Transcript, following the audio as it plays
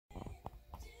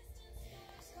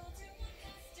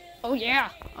Oh yeah.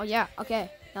 Oh yeah. Okay.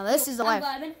 Now this is the life.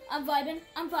 I'm vibing.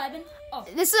 Oh.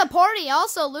 This is a party.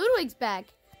 Also, Ludwig's back.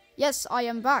 Yes, I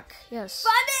am back. Yes.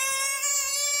 Vibing!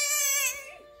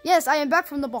 Yes, I am back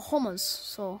from the Bahamas.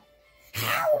 So.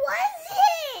 How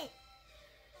was it?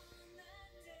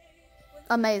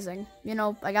 Amazing. You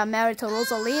know, I got married to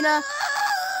Rosalina.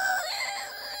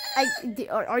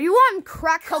 Are you on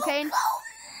crack cocaine? Melon.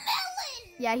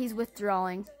 Yeah, he's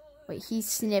withdrawing. Wait, he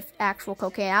sniffed actual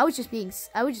cocaine. I was just being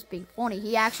funny.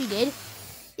 He actually did.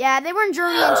 Yeah, they were in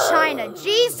Germany and China.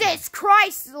 Jesus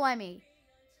Christ, Lemmy.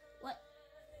 What?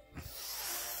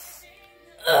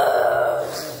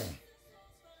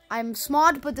 I'm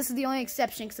smart, but this is the only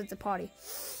exception because it's a party.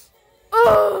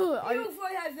 Your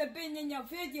foot hasn't been in your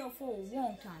video for a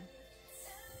long time.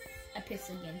 I pissed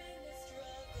again.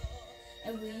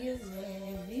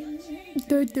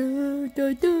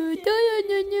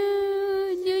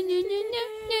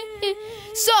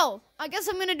 So, I guess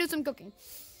I'm gonna do some cooking.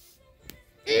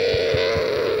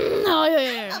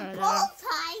 A bow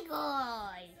tie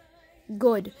guy.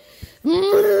 Good.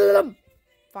 Fine.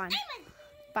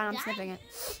 Fine, I'm sniffing it.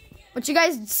 What you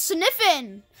guys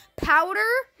sniffing? Powder?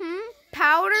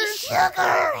 Powder?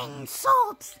 Sugar and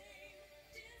salt.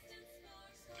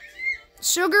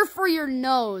 Sugar for your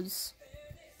nose.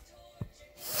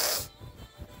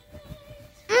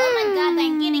 Oh my god,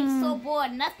 I'm getting so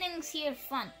bored. Nothing's here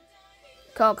fun.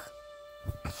 Coke.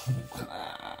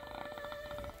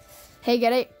 Hey,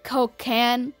 get it?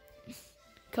 Cocaine.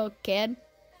 Cocaine.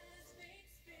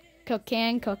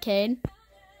 Cocaine.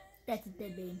 That's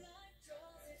dead, babe.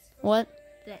 What?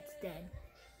 That's dead.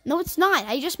 No, it's not.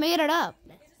 I just made it up.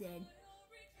 That's dead.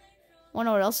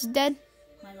 Wanna know what else is dead?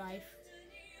 My life.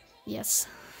 Yes.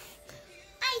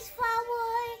 Ice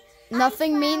flower.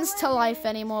 Nothing means to life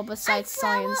anymore besides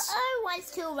science. I want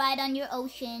to ride on your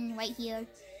ocean right here.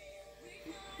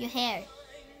 Your hair.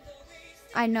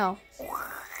 I know. Pew,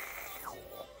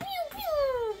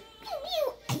 pew. Pew,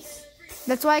 pew. Ice.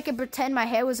 That's why I could pretend my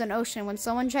hair was an ocean. When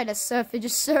someone tried to surf, they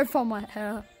just surf on my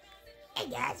hair. Hey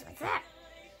guys, what's up?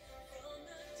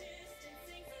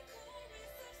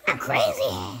 I'm Crazy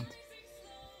Hand.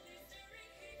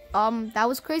 That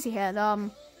was Crazy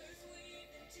Hand.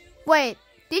 Wait,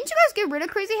 didn't you guys get rid of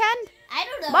Crazy Hand? I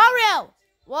don't know. Mario!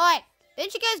 What?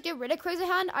 Didn't you guys get rid of Crazy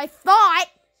Hand? I thought.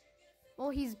 Well,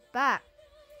 he's back.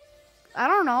 I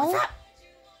don't know. What's up?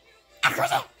 I'm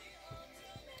Crazy.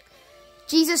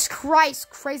 Jesus Christ,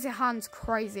 Crazy Hand's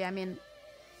crazy. I mean,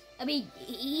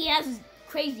 he has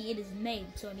crazy in his name,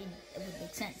 so I mean, it would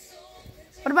make sense.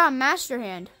 what about Master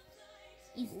Hand?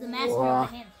 He's the master of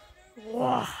the hand.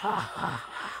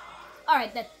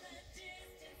 Alright, that.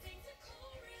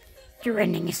 Your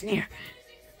ending is near.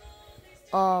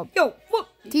 Yo, what?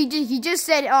 He just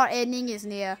said our ending is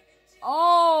near.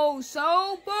 Oh,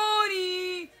 so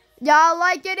funny. Y'all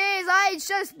like it is. I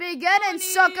just beginning,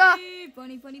 sucker.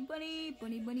 Bunny.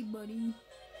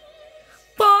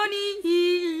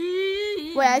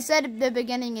 Wait, I said the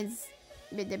beginning is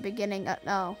the beginning.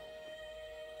 No.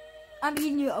 I'm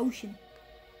eating your ocean.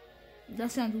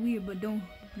 That sounds weird, but no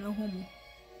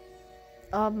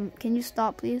homo. Can you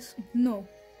stop, please? No.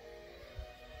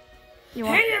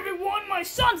 Hey everyone, my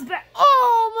son's back!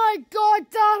 Oh my god,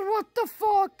 Dad, what the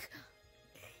fuck?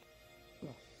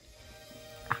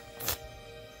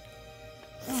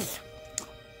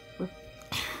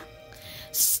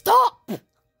 Stop!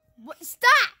 What?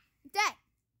 Stop! Dad!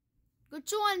 Go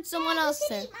chew on someone else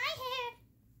there. My hair.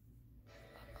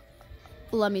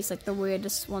 Lemmy's like the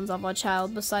weirdest ones of our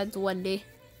child besides Wendy.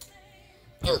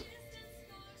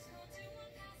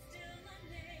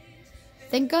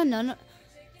 Thank God none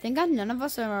of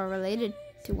us are related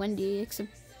to Wendy except.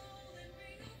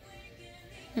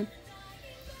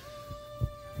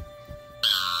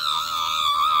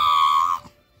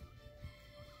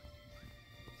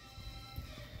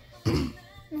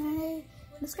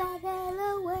 The sky fell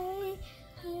away.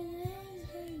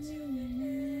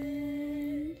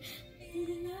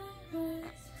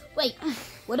 Wait,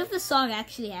 what if the song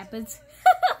actually happens?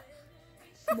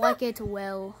 Like it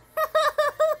will.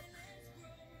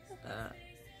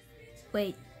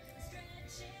 Wait.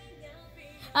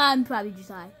 I'm probably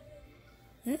just high.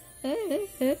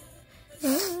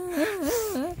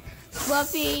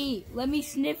 Fluffy, let me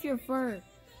sniff your fur.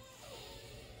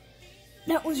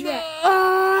 That was right.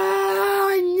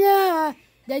 Oh no!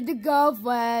 That's the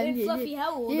girlfriend. Hey, Fluffy,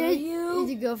 how old are you?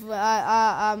 It's a girlfriend.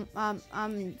 I'm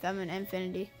an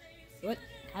infinity. What?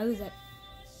 How is that?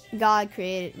 God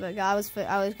created, but I was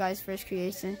God's first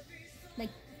creation. Like.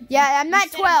 Yeah, I'm not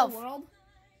Instead of 12. the world?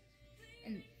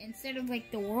 Instead of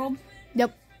like the world,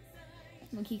 Yep.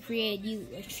 like he created you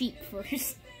a sheep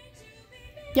first.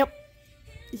 Yep.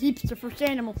 He's the first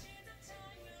animal.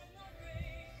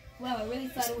 Wow, I really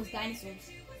thought it was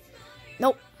dinosaurs.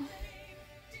 Nope.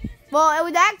 Well, it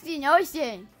was actually an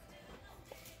ocean.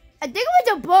 I think it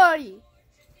was a body.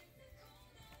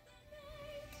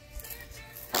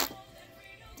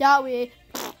 That way,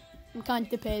 I'm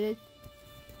constipated.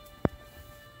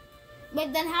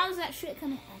 But then how's that shit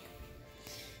coming back?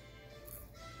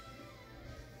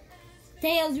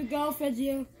 Tails, your girlfriend's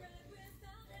here.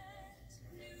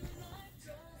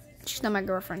 She's not my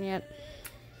girlfriend yet.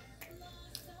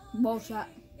 Bullshit.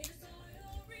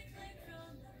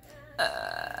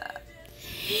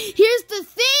 Here's the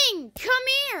thing. Come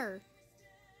here.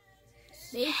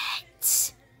 See?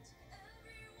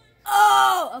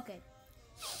 Oh, okay.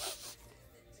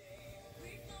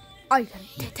 Oh, you got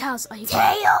it. Tails. Oh, you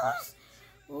got Tails!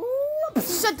 it.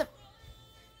 Shut the.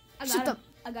 I Shut got him. up.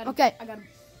 I got him. Okay. I got him.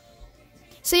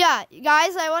 So yeah,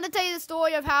 guys, I want to tell you the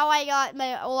story of how I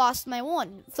lost my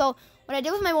wand. So what I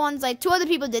did with my wands, like 2 other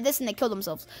people did this and they killed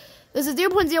themselves. There's a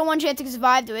 0.01 chance to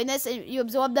survive doing this, and you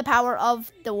absorb the power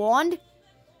of the wand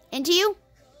into you.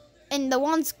 And the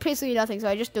wand's basically nothing, so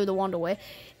I just threw the wand away,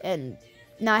 and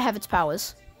now I have its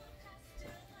powers.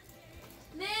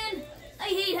 Man, I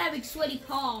hate having sweaty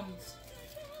palms.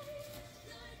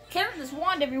 Carrying this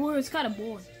wand everywhere is kind of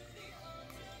boring.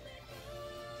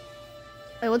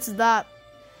 Wait, what's that?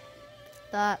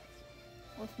 That.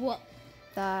 What's what?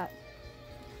 That.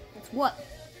 That's what?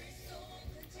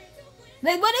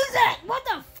 Wait, what is that? What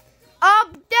the?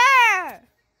 Up there!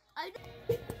 I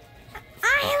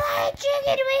like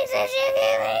chicken wings and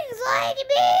chicken wings like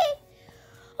me.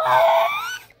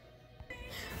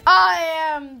 I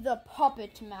am the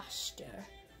puppet master.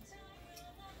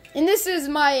 And this is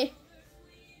my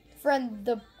friend,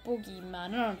 the boogeyman. I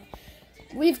don't know.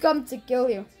 We've come to kill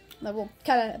you. That will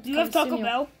kind of. Do you have Taco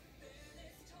Bell?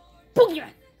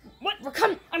 Boogeyman! What? We're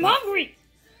coming. I'm hungry.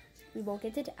 We will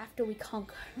get it after we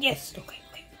conquer. Yes. Okay.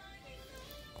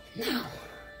 Now,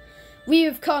 we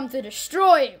have come to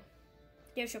destroy you.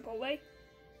 There's Chipotle.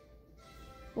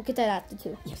 We'll get that after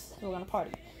too. Yes. We're gonna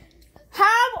party.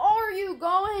 How are you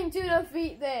going to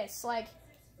defeat this? Like,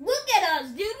 Look at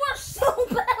us, dude. We're so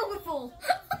powerful.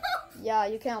 yeah,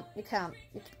 you can't. You can't.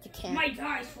 You can't. My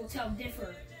dice will tell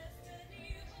differ.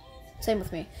 Same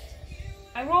with me.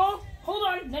 I roll. Hold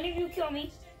on. None of you kill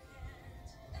me.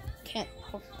 Can't.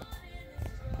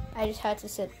 I just had to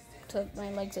sit to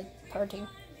my legs are hurting.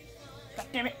 God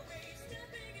damn it.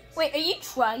 Wait, are you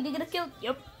trying to get a kill?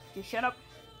 Yep. Just shut up.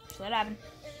 Just let it happen.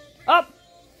 Up.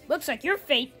 Looks like your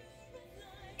fate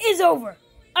is over.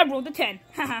 I rolled a 10.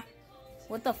 Haha.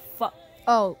 What the fuck?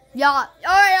 Oh, yeah. All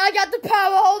right, I got the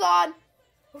power. Hold on.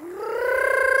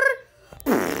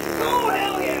 Oh,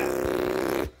 hell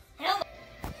yeah. Hell.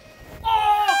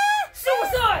 Oh,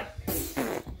 suicide.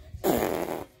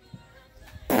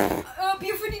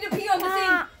 You're free to pee on the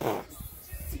thing.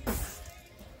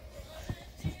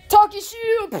 Talkie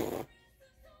shield.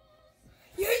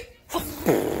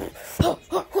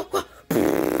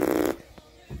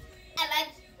 I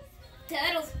like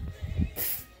turtles.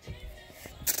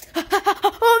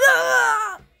 Oh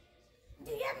no! Do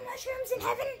you have mushrooms in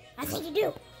heaven? I think you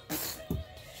do.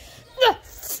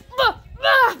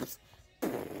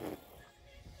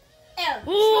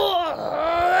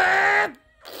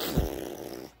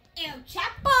 El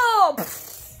Chapo!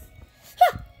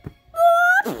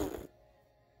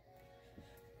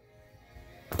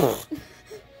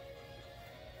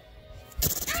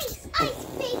 Ice, ice,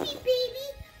 baby, baby.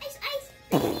 Ice, ice,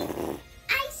 baby.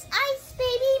 Ice, ice,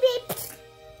 baby, baby.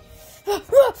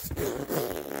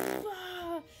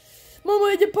 Mama,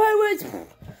 the pirates!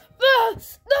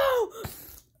 No!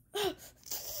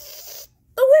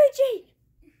 Luigi!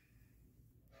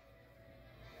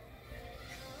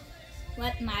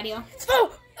 What, Mario?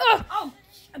 Oh!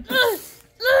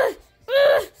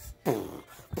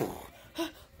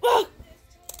 Oh!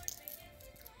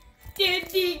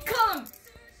 Diddy Kong!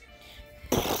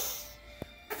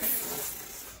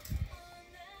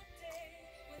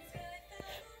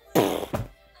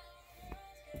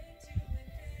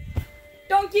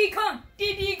 Donkey Kong.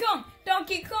 Diddy Kong.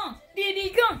 Donkey Kong. Diddy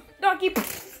Kong. Donkey.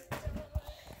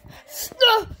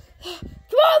 No!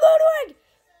 Come on, Ludwig!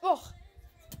 Oh.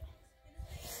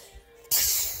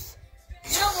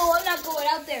 No, I'm not going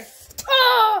out there.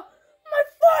 Oh! My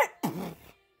foot!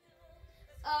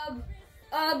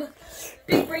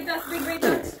 Big brain dots. Big brain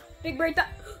dots. Big brain dots.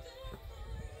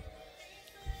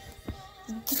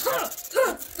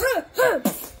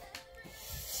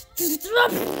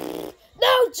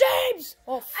 No, James!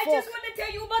 Oh, fuck. I just want to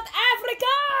tell you about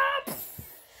Africa.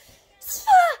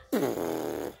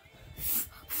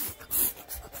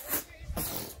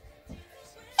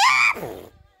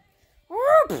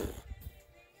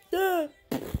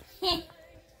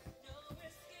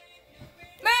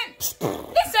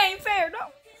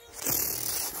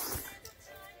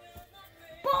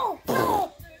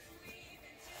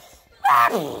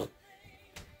 I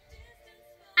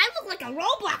look like a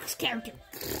Roblox character.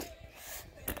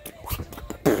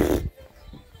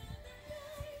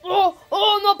 Oh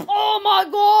my god! Oh my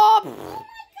god,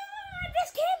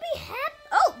 this can't be happening.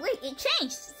 Oh, wait, it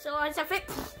changed. So it's a fit.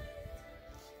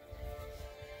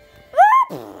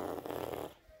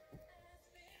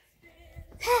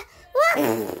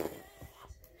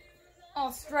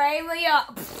 Australia.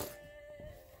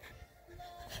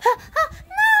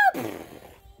 No!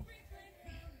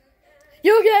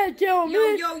 You can't kill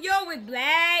me! Yo, with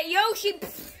black Yoshi.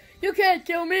 You can't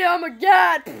kill me, I'm a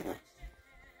god!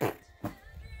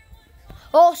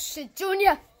 Oh shit,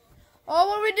 Junior! Oh,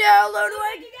 what we do,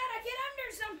 Ludwig? You gotta get under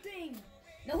something.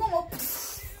 No homo.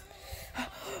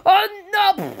 Oh no!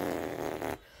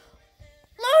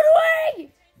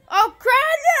 Ludwig! Oh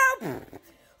crap!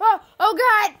 Oh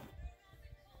god!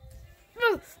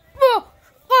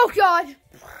 Oh god!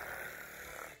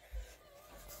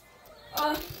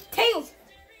 Tails.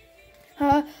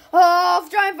 I'll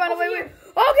try and find a way.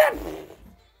 Oh god!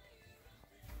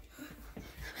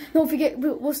 Don't forget,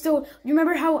 we'll still. You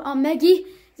remember how Maggie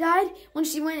died when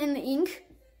she went in the ink?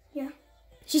 Yeah.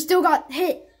 She still got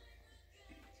hit.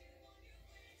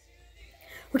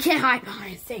 We can't hide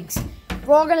behind things.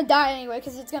 We're all gonna die anyway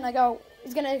because it's gonna go.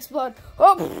 It's gonna explode.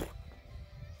 Oh!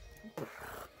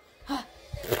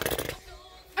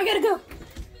 I gotta go.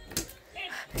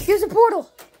 Here's a portal.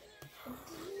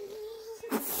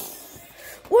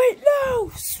 Wait,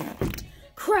 no!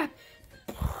 Crap.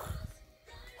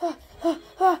 Oh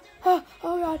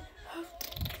god.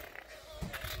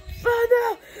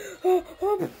 Oh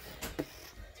no!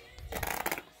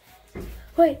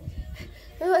 Wait,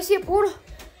 I see a portal.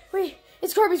 Wait,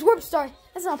 it's Kirby's Warp Star.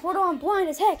 That's not a portal, I'm blind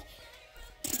as heck.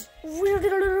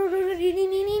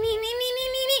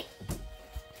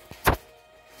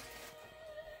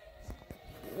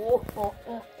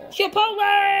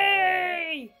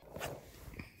 Chipotle!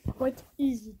 What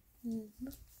is it?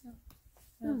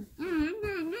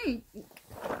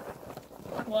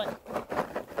 What?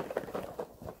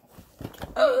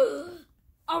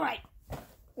 All right.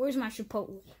 Where's my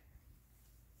Chipotle?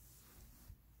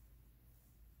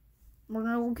 We're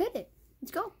gonna go get it.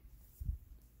 Let's go.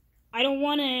 I don't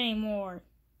want it anymore.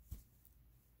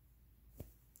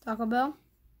 Taco Bell?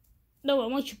 No, I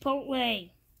want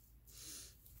Chipotle.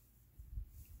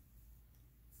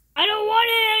 I don't want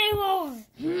it anymore.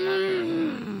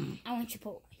 I want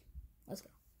Chipotle. Let's go.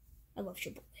 I love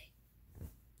Chipotle.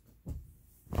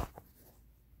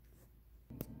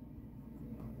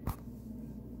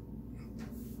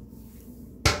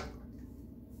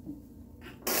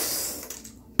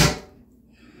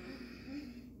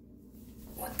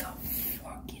 What the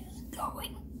fuck is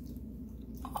going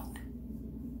on?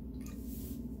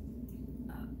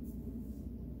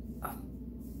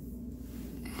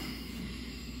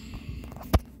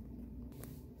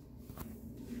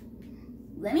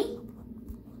 Lemmy?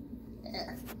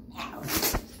 Ow.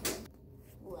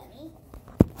 Lemmy?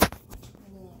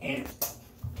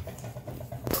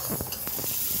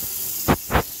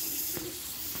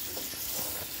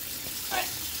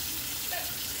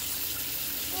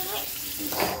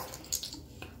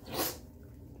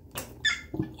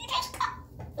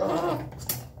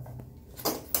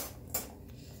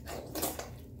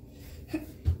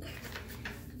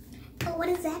 Oh, what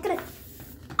is that gonna...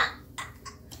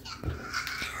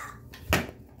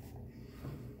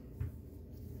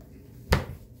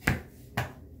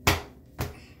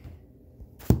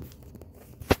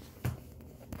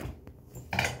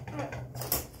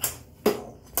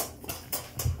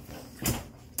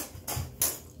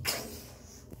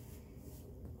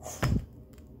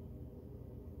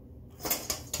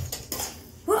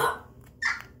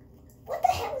 What the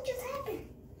hell just happened?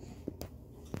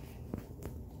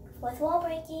 Fourth wall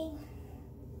breaking.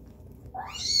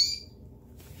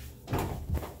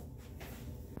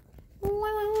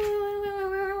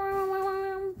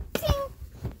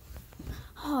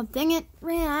 Oh, dang it.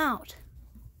 Ran out.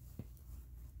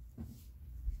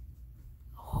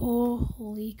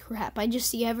 Holy crap. I just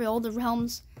see all the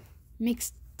realms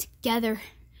mixed together.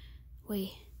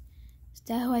 Wait. Is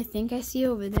that who I think I see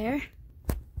over there?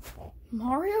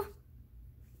 Mario?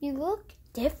 You look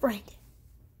different.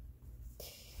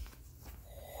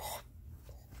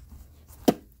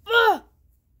 Ugh.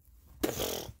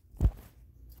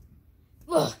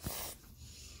 Ugh.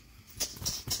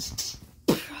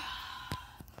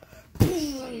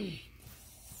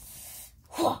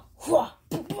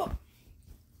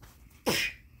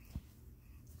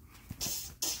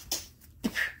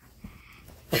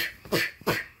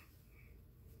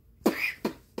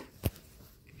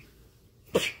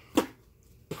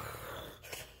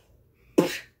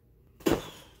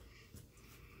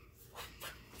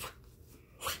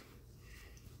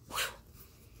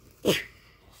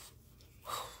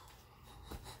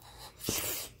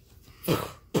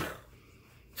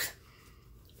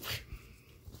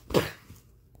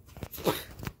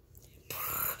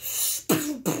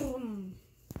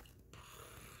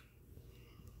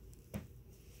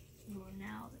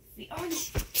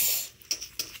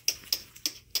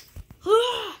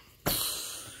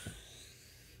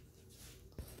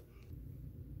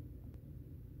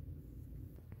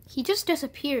 He just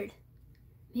disappeared.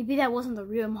 Maybe that wasn't the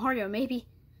real Mario. Maybe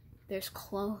there's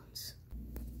clones.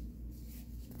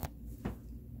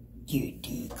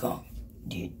 Dirty Kong.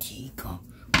 Dirty Kong.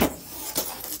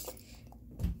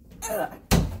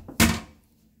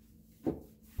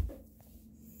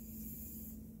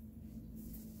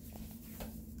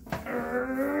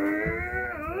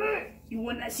 You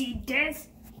wanna see death?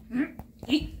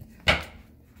 Eat.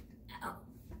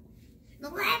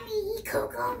 Let me eat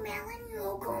Coco Melon,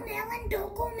 Loco Melon,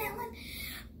 Doco Melon,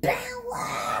 bow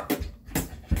up.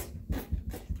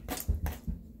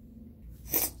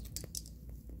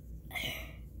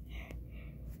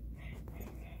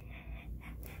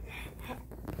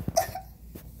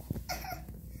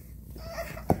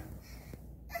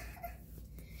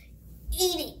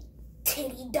 Eat it,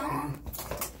 titty dong.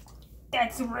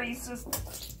 That's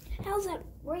racist. How's that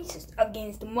racist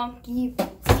against the monkey?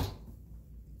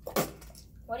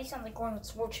 Why do you sound like Arnold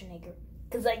Schwarzenegger?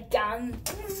 Cause I can.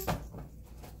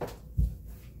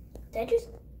 Did I just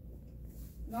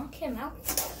knock him out?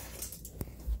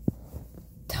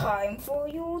 Time for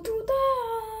you to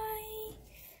die.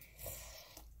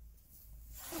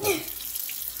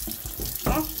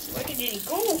 Huh? Where did he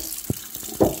go?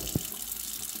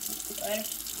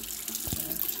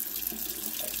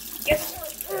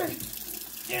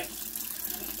 Yes.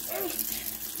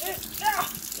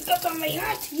 You got on my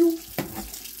hat, you.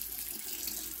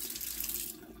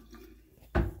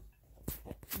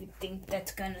 You think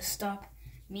that's gonna stop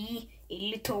me?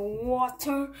 A little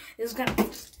water is gonna.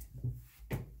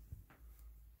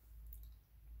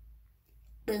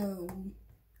 Boom.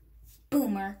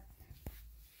 Boomer.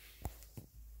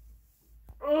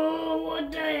 Oh,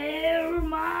 what the hell,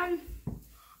 man?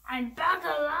 I'm back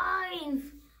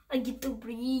alive. I get to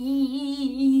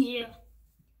breathe.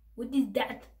 What is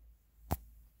that?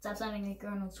 Stop sounding like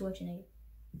Arnold Schwarzenegger.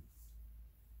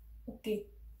 Okay.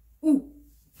 Ooh.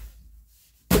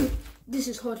 This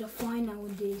is hard to find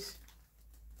nowadays.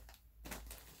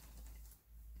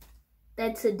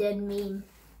 That's a dead meme.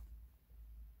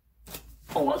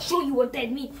 Oh, I'll show you what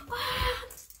that means.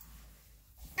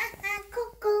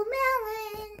 Coco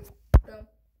Melon.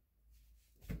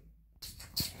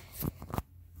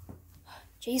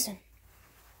 Jason.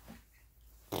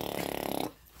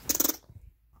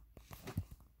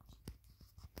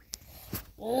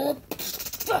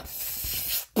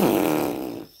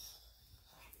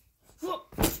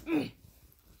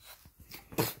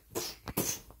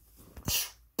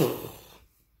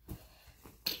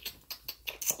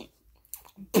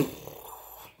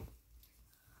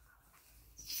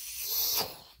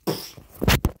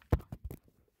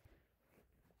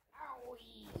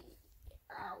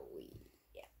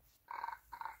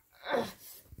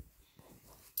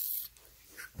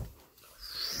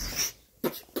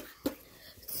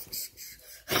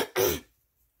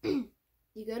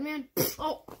 You good, man?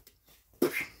 Oh.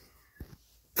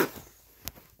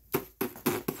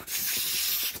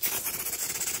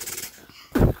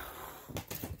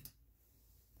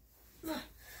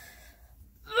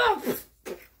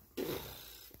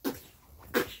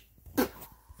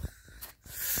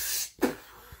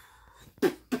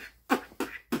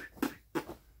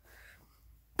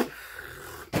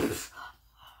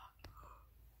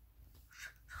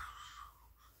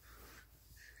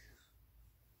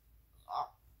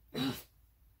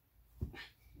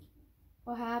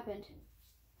 What happened?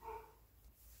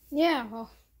 Yeah,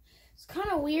 well, it's kind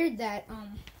of weird that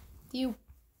you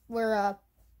were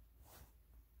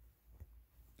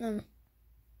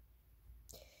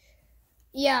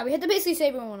yeah, we had to basically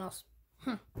save everyone else.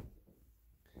 Huh.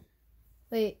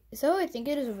 Wait, is that what I think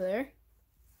it is over there?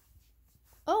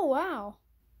 Oh, wow.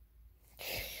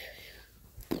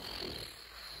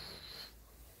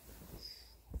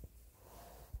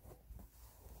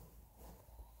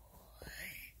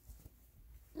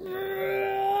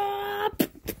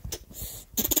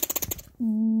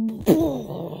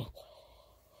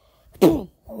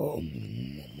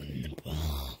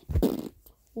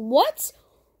 What?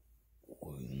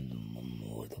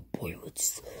 The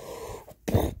pirates.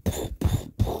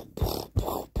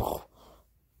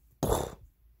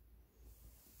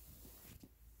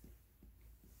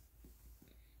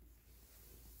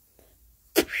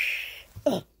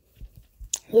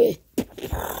 Wait.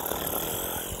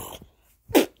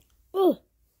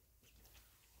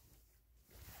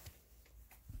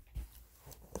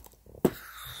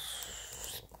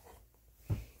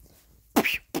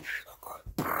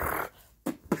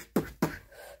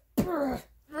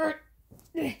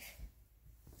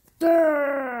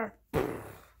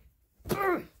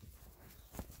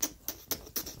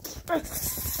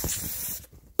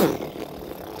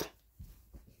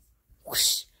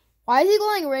 Why is he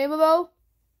glowing rainbow?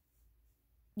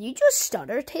 You just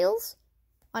stutter, Tails?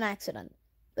 On accident.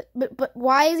 But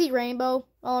why is he rainbow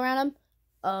all around him?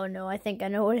 Oh no, I think I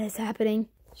know what is happening.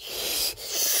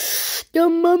 The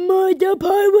mama, the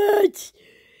pirates!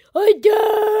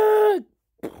 Attack!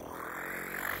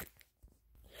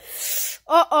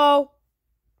 Uh-oh.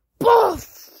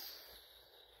 Boof!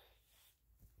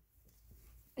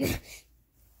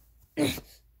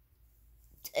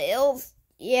 Tails,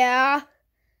 yeah.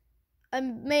 I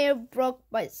may have broke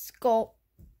my skull.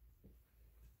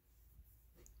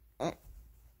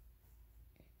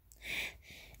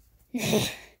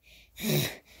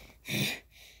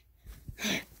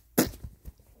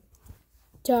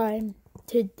 Time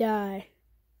to die.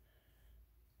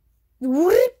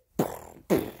 What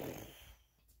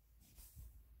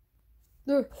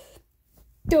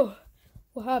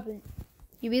happened?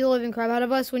 You beat the living crap out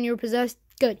of us when you were possessed?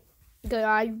 Good. Good,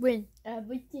 I win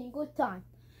every single time.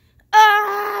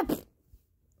 Ah!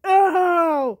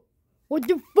 Oh! What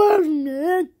the fuck,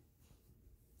 man?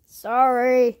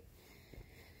 Sorry.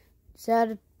 Just had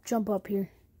to jump up here.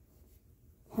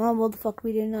 Huh, what the fuck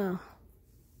we do now?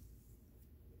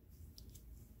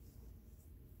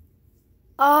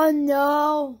 Oh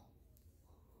no.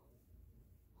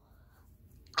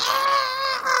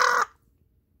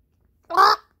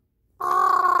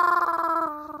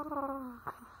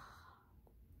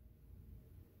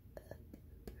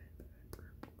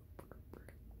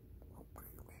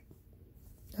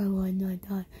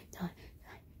 Die.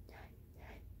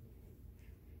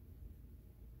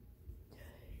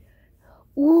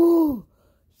 Ooh,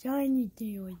 shiny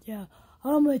thing with that.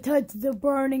 I'm gonna touch the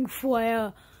burning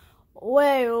flare.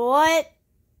 Wait, what?